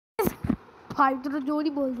भाई तो जोर ही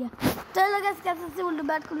बोल दिया। चलो गाइस कैसे से उल्टा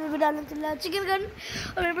बैट को मैं डालने चल रहा है चिकन गन,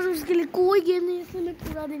 और मेरे पास उसके लिए कोई गेम नहीं है, इसलिए मैं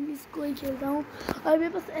पूरा दिन इसको ही खेलता हूँ। और मेरे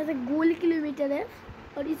पास ऐसे गोल किलोमीटर है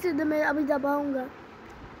और इसे मैं अभी दबाऊँगा।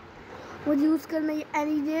 मुझे यूज़ करना है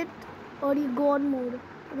एनिडेट और ये गॉड मोड,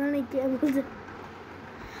 पता नहीं क्या बोलते।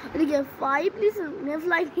 ठीक है 5 प्लीज, मैं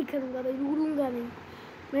फ्लाई नहीं करूँगा भाई, उड़ूंगा नहीं।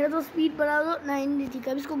 मेरा तो स्पीड बढ़ा दो 9। ठीक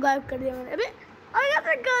है अब इसको गायब कर दिया मैंने।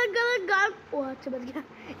 अबे गायब, ओह अच्छा बच गया।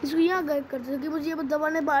 इसको यहाँ गायब कर दो क्योंकि मुझे ये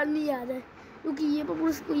दबाने बाहर नहीं आ जाए, क्योंकि ये पर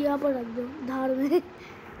इसको यहाँ पर रख दो धार में।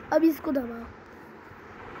 अब इसको दबाओ।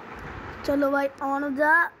 चलो भाई ऑन हो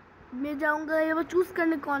जा। मैं जाऊँगा ये वो चूज़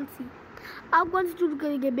करने कौन सी, आप कौन सी चूज़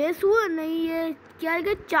करेंगे? बेस हुआ नहीं, ये क्या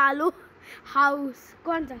है चालो हाउस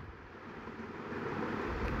कौन सा?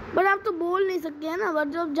 बट आप तो बोल नहीं सकते हैं ना, बट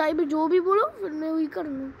जब जाए भी जो भी बोलो फिर मैं वही कर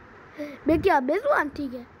लूँ। मैं क्या बेस वन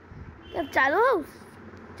ठीक है, क्या चालो हाउस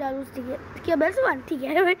चालू ठीक है, क्या बेस वन ठीक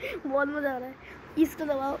है भाई, बहुत मज़ा आ रहा है। इसको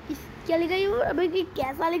दबाओ। इस क्या लिखा है अभी कि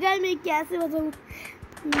कैसा लिखा है, मैं कैसे बताऊँ?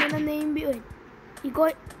 मेरा नेम भी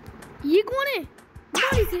ये कौन है?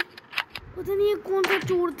 इसे पता नहीं ये कौन सा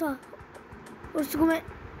चोर था, उसको मैं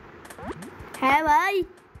है भाई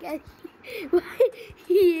क्या भाई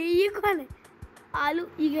ये कौन है? आलू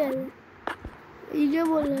ये क्या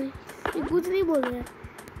बोल रहा है? ये कुछ नहीं बोल रहा है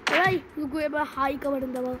भाई। रुको एक बार हाई का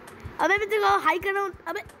बटन दबाओ। अबे मैं देखो हाई करना।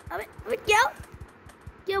 अबे अबे अबे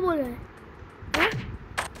क्या बोल रहा है?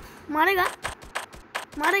 मारेगा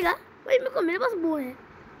भाई मेरे पास वो है,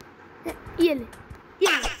 ये ले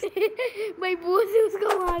भाई वो से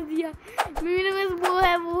उसको मार दिया। मेरे पास वो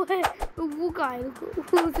है वो कहाँ है?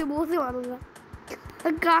 रुको उसे वो से मारूंगा।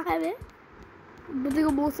 कहाँ है वे? बच्चे को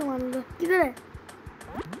वो से मारूंगा। किधर है?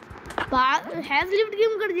 हैज लिफ्ट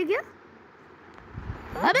गेम कर दिया क्या?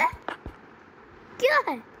 अबे क्या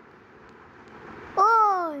है?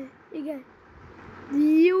 ओए ठीक है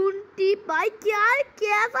यूनिटी भाई क्या है?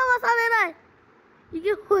 कैसा वसा ले रहा है? ये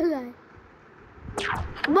क्या बोल रहा है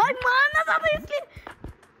भाई? मारना था इसलिए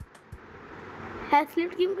हैज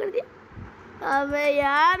लिफ्ट गेम कर दिया। अबे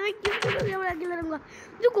यार मैं क्यों अकेले रहूंगा?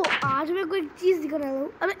 देखो आज मैं कोई चीज़ दिखाना रहा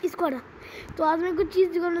हूँ। अबे इसको हटा। तो आज मैं कुछ चीज़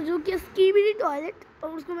दिखाना जो कि स्कीबिडी टॉयलेट, और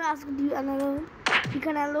उसको मैं आज दिखाना रहा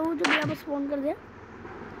हूँ जो मेरा बस फोन कर दिया।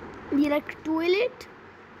 ये रख टॉयलेट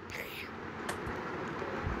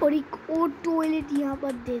और एक और टॉयलेट यहाँ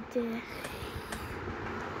पर देते हैं,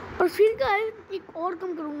 और फिर क्या है एक और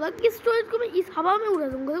कम करूँगा कि इस टॉयलेट को मैं इस हवा में उड़ा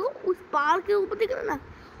दूँगा। देखो उस पार के ऊपर दिख रहा ना,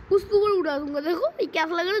 उसके ऊपर उड़ा दूँगा। देखो ये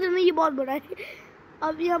कैसा लग रहा है? ये बहुत बड़ा है।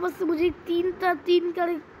 अब यहाँ पर मुझे तीन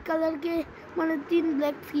कलर के मैंने 3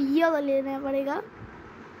 ब्लैक ये वाला लेना पड़ेगा।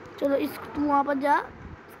 चलो तू वहाँ पर जा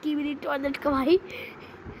स्कीबिडी टॉयलेट का भाई,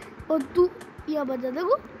 और तू यहाँ पर जा।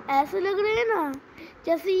 देखो ऐसे लग रहे हैं ना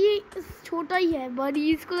जैसे ये छोटा ही है, बड़ी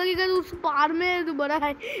इसको लगेगा तो उस पार में तो बड़ा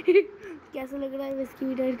है। कैसा लग रहा है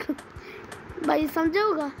स्कीबिडी टॉयलेट का भाई? समझे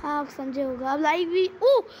होगा? हाँ समझे होगा। अब लाइक भी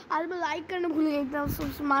आज मैं लाइक करना भूल गया एकदम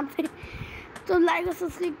स्मार्ट से, तो लाइक और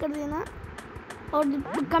सब्सक्राइब कर देना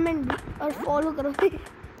और कमेंट भी और फॉलो करो।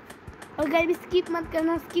 और गाइस भी स्किप मत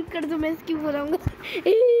करना, स्किप कर दो मैं स्किप हो जाऊँगा।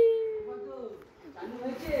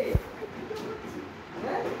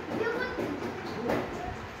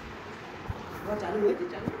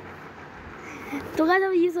 तो गाइस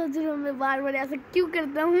अब ये सोच रहा हूँ मैं बार ऐसा क्यों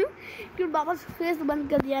करता हूँ, क्योंकि वापस फेस बंद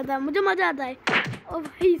कर दिया था, मुझे मज़ा आता है और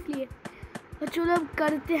भाई इसलिए। और चलो अब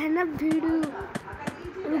करते हैं ना वीडियो।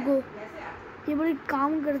 रुको ये बड़े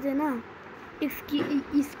काम करते हैं ना,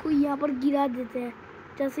 इसको यहाँ पर गिरा देते हैं।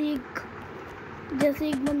 जैसे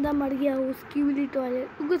एक बंदा मर गया हो स्कीबिडी टॉयलेट,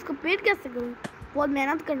 क्योंकि इसका पेट कैसे करूँ? बहुत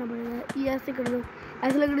मेहनत करना पड़ेगा। ये ऐसे कर दो,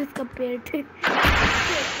 ऐसा लग रहा है इसका पेट है।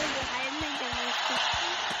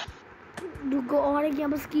 रुको और एक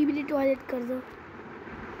यहाँ पर स्कीबिडी टॉयलेट कर दो।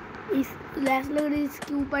 इस लैस लग रही है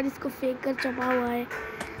इसके ऊपर इसको फेंक कर चपा हुआ है,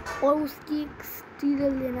 और उसकी एक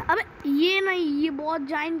स्टीरल लेना। अबे ये नहीं, ये बहुत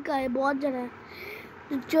जाइन का है, बहुत जरा है।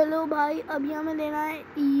 तो चलो भाई अब यहाँ में लेना है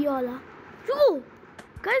ये वाला। रुको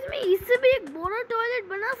गाइस मैं इससे भी एक बड़ा टॉयलेट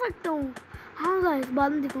बना सकता हूँ। हाँ गाइस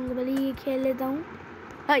बाद में दिखाऊंगा, पहले ये खेल लेता हूँ।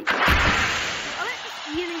 अबे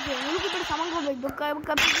ये नहीं खेल, मुझे पर सामान को भेज दो।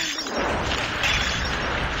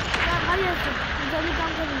 जल्दी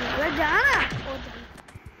काम करूँगा जाना।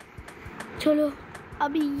 चलो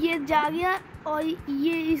अभी ये जा गया और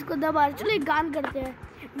ये इसको दबा। चलो एक गान करते हैं।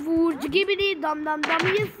 वो गिबिडी दम दम दम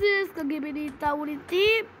इसको गिबिडी ताउरी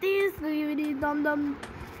टीप टीस गिबिडी दम दम।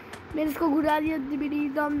 मैंने इसको घुरा दिया। गिबिडी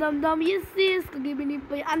दम दम दम इसको गिबिडी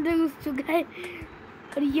पे अंदर घुस चुका है।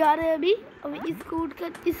 और यार अभी इसको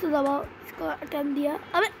उठकर इसको दबाओ, इसको अटैन दिया।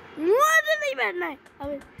 अबे मुझे नहीं बैठना है।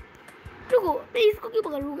 अबे रुको मैं इसको क्यों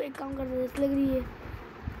पकड़ूँ? एक काम कर दो लग रही है।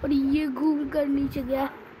 और ये घूम कर नीचे गया।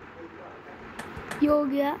 ये हो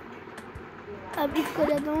गया। अब इसको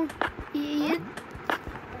जाता हूँ, ये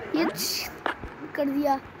कर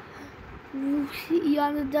दिया।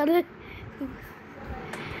 यहाँ जा रहे,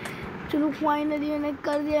 चलो फाइनली मैंने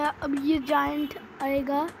कर दिया। अब ये जायंट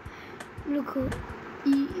आएगा।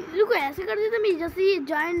 रुको ऐसे कर देता मैं, जैसे ये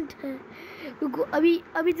जायंट है। रुको अभी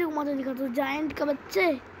तेरे को मजा दिखाता हूँ। जायंट का बच्चे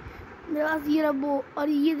मेरे पास ये रबो, और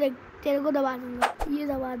ये देख तेरे को दबा दूंगा। ये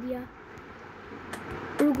दबा दिया।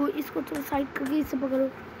 रुको इसको थोड़ा साइड करके इससे पकड़ो,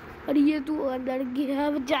 और ये तू अंदर गया,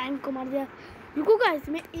 जायंट को मार दिया। रुको गाइस,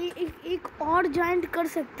 मैं एक और जायंट कर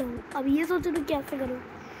सकता हूँ। अब ये सोचो तो कैसे करूँ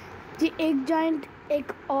जी। एक जायंट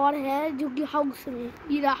एक और है जो कि हाउस में,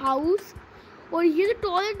 ये रहा हाउस। और ये जो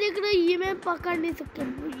टॉयलेट देख रहे हैं, ये मैं पकड़ नहीं सकता।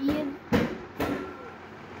 ये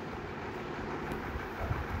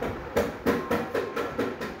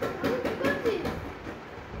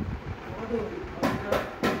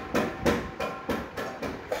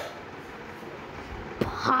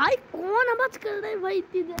भाई कौन आवाज कर रहा है भाई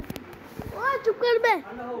इतनी देर? चुप कर बे।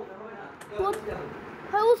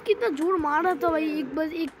 भाई उसकी इतना जोर मार रहा था भाई,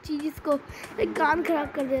 बस एक चीज इसको एक कान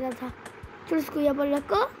खराब कर दे रहा था। फिर इसको यहाँ पर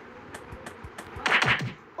रखो,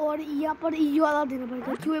 और यहाँ पर ये वाला देना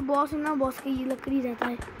पड़ेगा क्योंकि बॉस है ना, बॉस का ये लकड़ी रहता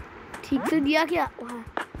है। ठीक से दिया क्या? हाँ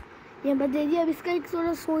ये मैं दे दिया। अब इसका एक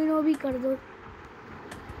थोड़ा सोइनो भी कर दो।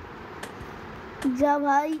 जा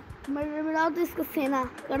भाई मेरा तो इसका सेना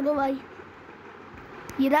कर दो भाई।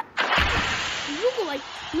 ये रहा। रुको भाई,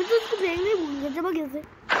 मैं तो इसको फेंकने भूल गया। जब कैसे?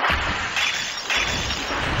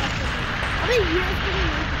 अबे ये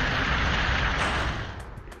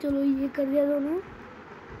चलो ये कर दिया दोनों।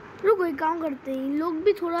 रुको एक काम करते हैं, लोग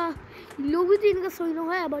भी तो इनका सोइनो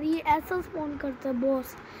है, पर ये ऐसा स्पॉन करता है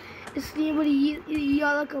बॉस, इसलिए बड़ी ये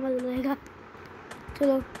वाला कमल रहेगा।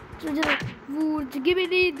 चलो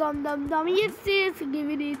स्किबिडी दम दम दम, ये से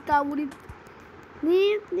स्किबिडी ताबुरी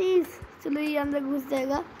नी। चलो ये अंदर घुस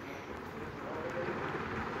जाएगा।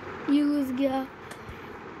 ये घुस गया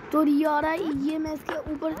तो ये आ रहा है। ये मैं इसके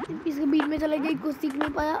ऊपर इसके बीच में चला गया, कुछ सीख नहीं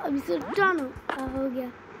पाया। अब इसे टानो, हो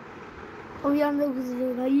गया। और ये अंदर घुस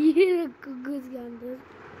जाएगा। ये घुस गया अंदर।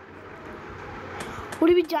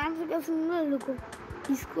 थोड़ी भी जान से क्या सुनूंगा। रुको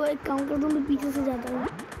इसको एक काम कर दूँ, मैं पीछे से जाता हूँ।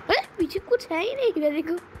 अरे पीछे कुछ है ही नहीं। मैं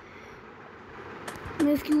देखो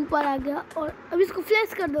मैं इसके ऊपर आ गया, और अब इसको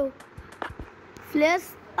फ्लैश कर दो।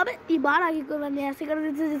 फ्लैश। अबे ये बाहर आ गई। कोई मैंने ऐसे कर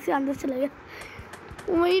देते जैसे अंदर चला गया।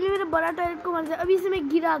 वही मेरा बड़ा टायरेट को मार दिया। अभी इसे मैं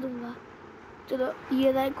गिरा दूंगा। चलो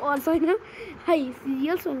ये रहा एक और सोइनो। हाई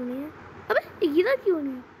सीरियल सोइनो नहीं है। अबे ये गिरा क्यों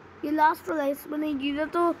नहीं? ये लास्ट वाला है, इसमें नहीं गिरा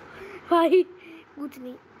तो भाई कुछ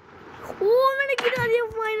नहीं। ओ मैंने गिरा दिया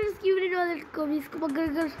फाइनल स्किबिडी टॉयलेट को भी। इसको पकड़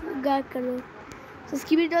कर गायब कर दो। तो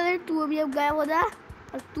स्किबिडी टॉयलेट तू अभी अब गायब हो जा,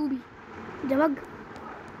 और तू भी जब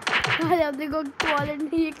अरे अब देखो टॉयलेट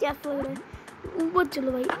में ये क्या लग रहा है। ऊपर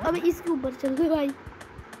चलो भाई, अब इसके ऊपर चलो भाई।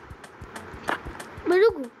 मैं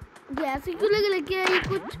रुको, मुझे ऐसे क्यों लग रहा है? क्या ये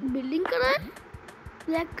कुछ बिल्डिंग कर रहा है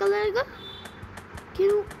ब्लैक कलर का?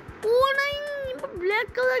 क्यों? ओ नहीं,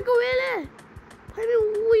 ब्लैक कलर का वेल है भाई। मैं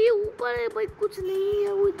वो ये ऊपर है भाई, कुछ नहीं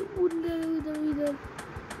है। वो इधर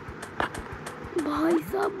भाई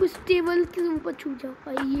साहब, इस टेबल के ऊपर छूट जाओ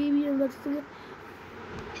भाई। ये भी बच गया।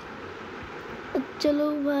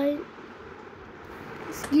 चलो भाई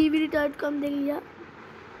स्किबिडी टॉयलेट को हम देख लिया।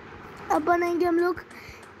 अब बनाएंगे हम लोग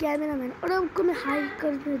कैमरामैन, और आपको मैं हाई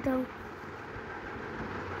कर देता हूँ।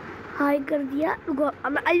 हाई कर दिया। रुको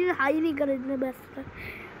हाई नहीं कर इतने बेस्ट।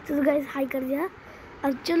 चलो गाइस हाई कर दिया।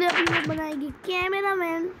 अब चलो अभी लोग बनाएंगे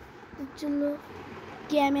कैमरामैन। तो चलो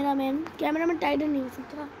कैमरामैन टाइटल नहीं हो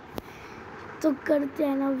सकता, तो करते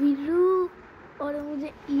हैं ना वीरू। और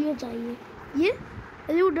मुझे ये चाहिए, ये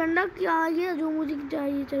अरे वो डंडा क्या आ गया जो मुझे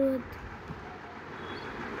चाहिए जरूरत।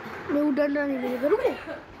 मैं वो डंडा नहीं मिलेगा। रुको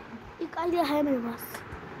एक आइडिया है मेरे पास।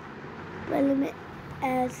 पहले मैं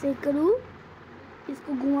ऐसे करूँ,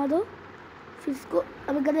 इसको घुमा दो, फिर इसको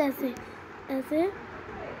अब कर ऐसे ऐसे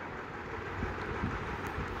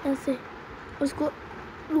ऐसे, उसको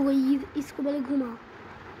इसको पहले घुमाओ।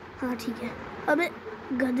 हाँ ठीक है। अबे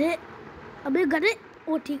गधे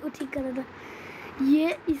वो ठीक कर रहा था।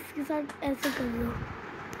 ये इसके साथ ऐसे कर लो।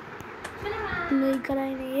 नहीं खड़ा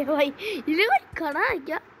ही नहीं है भाई। ये भाई खड़ा है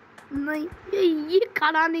क्या? नहीं ये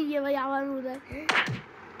खड़ा नहीं है भाई, आवाज हो रहा है।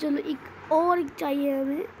 चलो एक चाहिए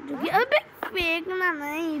हमें, जो कि अबे फेंकना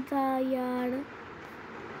नहीं था यार।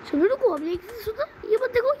 चलो रुको अब एक सुना, ये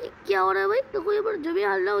बात देखो ये क्या हो रहा है भाई। देखो ये पर जब भी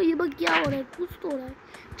हाल रहा हो, ये बात क्या हो रहा है, कुछ तो हो रहा है।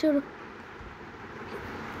 चलो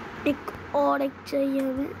एक चाहिए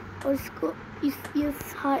हमें, और इसको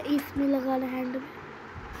इसमें लगाना हैंड में।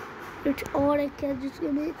 कुछ और एक क्या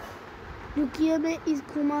जो कि हमें इस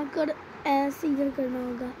घुमा कर ऐसे इधर करना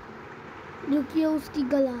होगा, जो कि है उसकी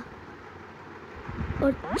गला।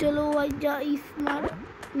 और चलो भाई जा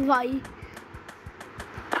स्मार्ट भाई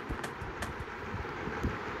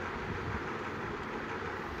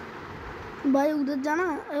भाई उधर जाना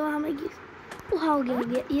हमें किस हाँ हो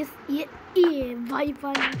गया ये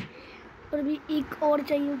वाईफाई। और अभी एक और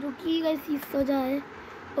चाहिए जो कि ऐसी सजा है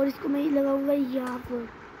और इसको मैं ही लगाऊंगा यहाँ पर।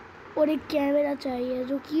 और एक कैमरा चाहिए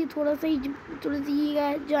जो कि थोड़ी सी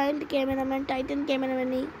जॉइंट कैमरामैन टाइटन कैमरामैन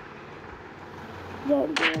नहीं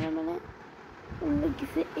जॉइंट कैमरामैन है उनमें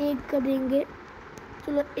किसे एक कर देंगे।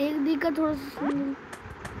 चलो एक दी का थोड़ा सा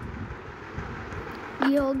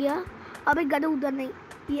ये हो गया। अब एक गधा उधर नहीं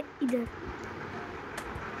ये इधर।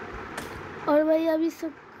 और भाई अभी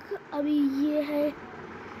ये है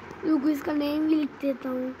रुको इसका नेम भी लिख देता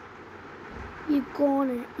हूँ। ये कौन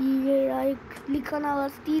है ये एक लिखा ना हुआ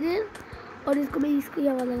स्टीरियल और इसको मैं इसको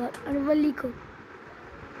यहाँ लगा और वो लिखो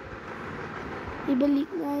ये भी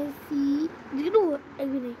लिखना है सी लिखो एक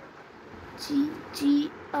भी नहीं GGIANT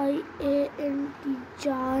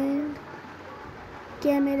giant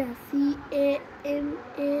camera CAMARA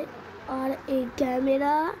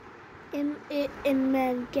camera MAN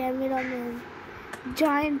man camera man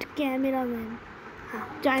giant camera man हाँ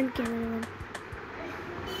जायंट कैमरा मैन।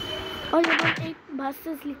 और यहाँ पर एक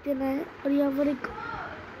भाषा लिख देना है और यहाँ पर एक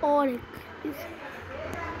और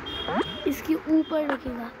इसके ऊपर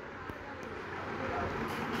रखेगा।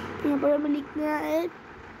 यहाँ पर हमें लिखना है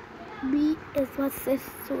BSS।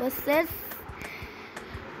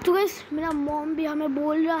 तो गाइस मेरा मॉम भी हमें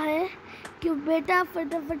बोल रहा है कि बेटा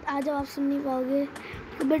फटाफट आ जाओ। आप सुन नहीं पाओगे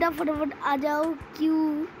कि बेटा फटाफट आ जाओ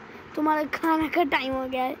क्यों तुम्हारा खाना का टाइम हो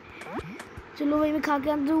गया है। चलो भाई मैं खा के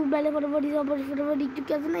आती हूँ पहले फटाफट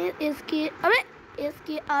कैसे नहीं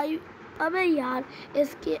अबे यार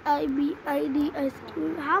SKIBID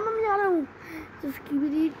हाँ मैं जा रहा हूँ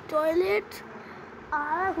स्कीबिडी टॉयलेट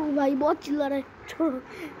आ रहा हूँ भाई बहुत चिल्ला रहा है छोड़ो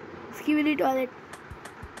स्कीबिडी टॉयलेट।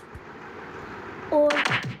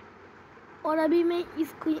 और अभी मैं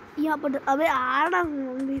इसको यहाँ पर अबे आ रहा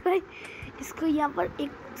हूँ मम्मी भाई इसको यहाँ पर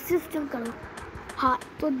एक सिस्टम करो। हाँ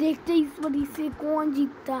तो देखते इस बार से कौन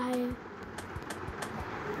जीतता है।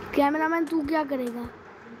 कैमरामैन तू क्या करेगा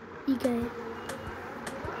ठीक है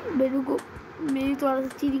मेरे को मेरी थोड़ा सा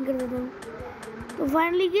चीटिंग कर देता हूँ। तो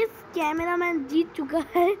फाइनली गाइस कैमरामैन जीत चुका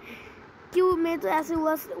है। क्यों मैं तो ऐसे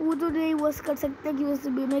वो तो नहीं वॉश कर सकता कि वैसे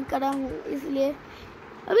भी मैं करा हूँ इसलिए।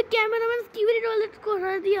 अभी कैमरामैन स्कीबिडी टॉयलेट को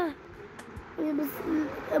हटा दिया।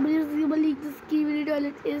 अभी स्कीबिडी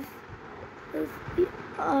टॉयलेट इज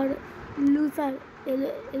और loser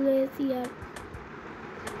LOSER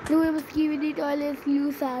Skibidi toilet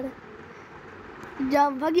loser जा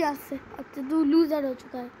भाग यहाँ से। अच्छा तू लूजर हो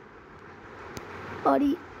चुका है। और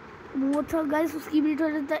वो था गाइस उसकी भी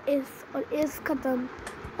टॉयलेट था S और S खत्म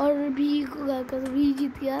और V को गाकर V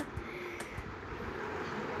जीत गया।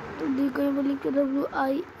 तो देखो ये लिख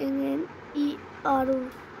WINNER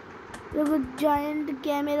देखो जायंट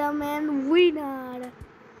कैमरामैन विनर।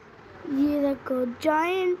 ये देखो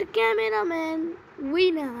जायंट कैमरामैन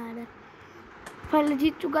विनर फाइनली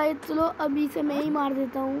जीत चुका है। चलो अभी से मैं ही मार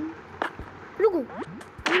देता हूँ। रुको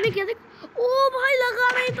मैं क्या देख ओ भाई लगा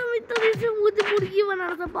नहीं तो तभी से मुझे मुर्गी बना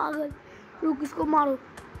रहा था पागल। रुक इसको मारो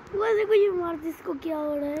वैसे को ये मारते इसको क्या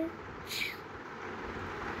हो रहा है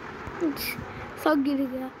सब गिर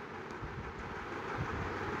गया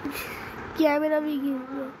कैमरा भी गिर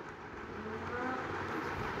गया।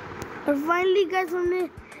 और फाइनली गाइस हमने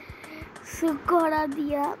सबको हरा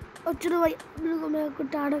दिया। और चलो भाई को मैं आपको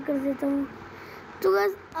टाटा कर देता हूँ। तो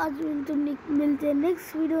गाइस आज तो मिलते हैं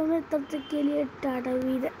नेक्स्ट वीडियो में तब तक के लिए टाटा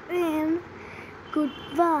वीर एंड गुड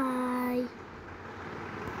बाय।